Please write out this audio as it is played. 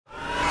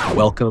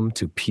Welcome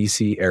to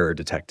PC Error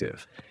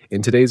Detective.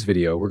 In today's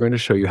video, we're going to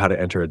show you how to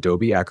enter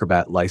Adobe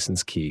Acrobat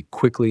license key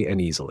quickly and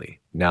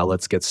easily. Now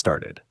let's get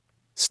started.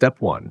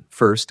 Step 1.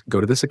 First, go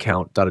to this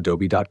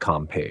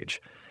account.adobe.com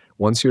page.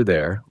 Once you're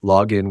there,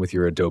 log in with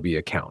your Adobe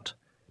account.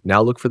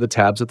 Now look for the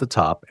tabs at the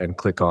top and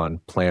click on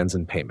Plans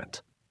and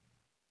Payment.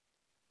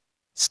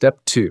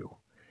 Step 2.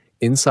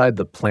 Inside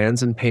the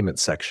Plans and Payment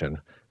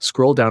section,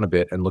 scroll down a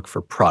bit and look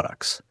for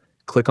Products.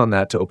 Click on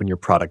that to open your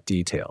product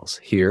details.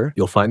 Here,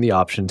 you'll find the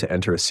option to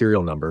enter a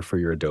serial number for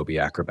your Adobe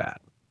Acrobat.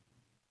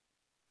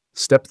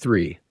 Step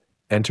 3.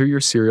 Enter your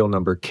serial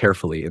number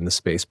carefully in the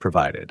space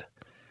provided.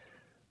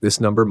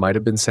 This number might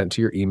have been sent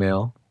to your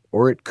email,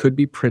 or it could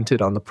be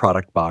printed on the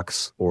product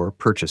box or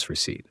purchase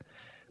receipt.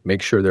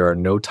 Make sure there are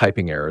no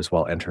typing errors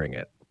while entering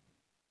it.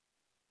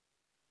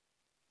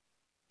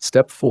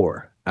 Step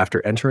 4.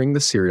 After entering the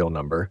serial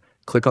number,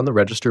 click on the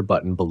Register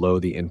button below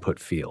the input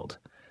field.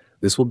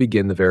 This will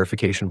begin the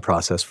verification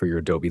process for your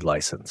Adobe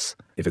license.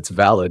 If it's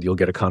valid, you'll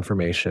get a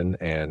confirmation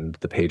and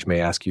the page may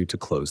ask you to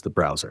close the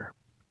browser.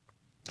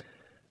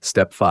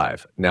 Step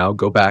 5. Now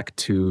go back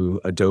to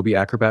Adobe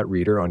Acrobat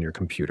Reader on your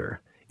computer.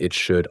 It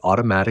should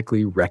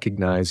automatically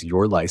recognize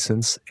your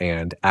license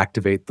and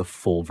activate the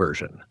full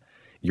version.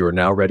 You are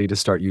now ready to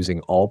start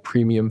using all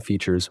premium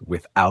features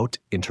without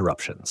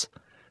interruptions.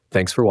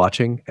 Thanks for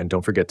watching, and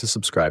don't forget to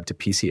subscribe to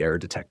PC Error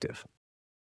Detective.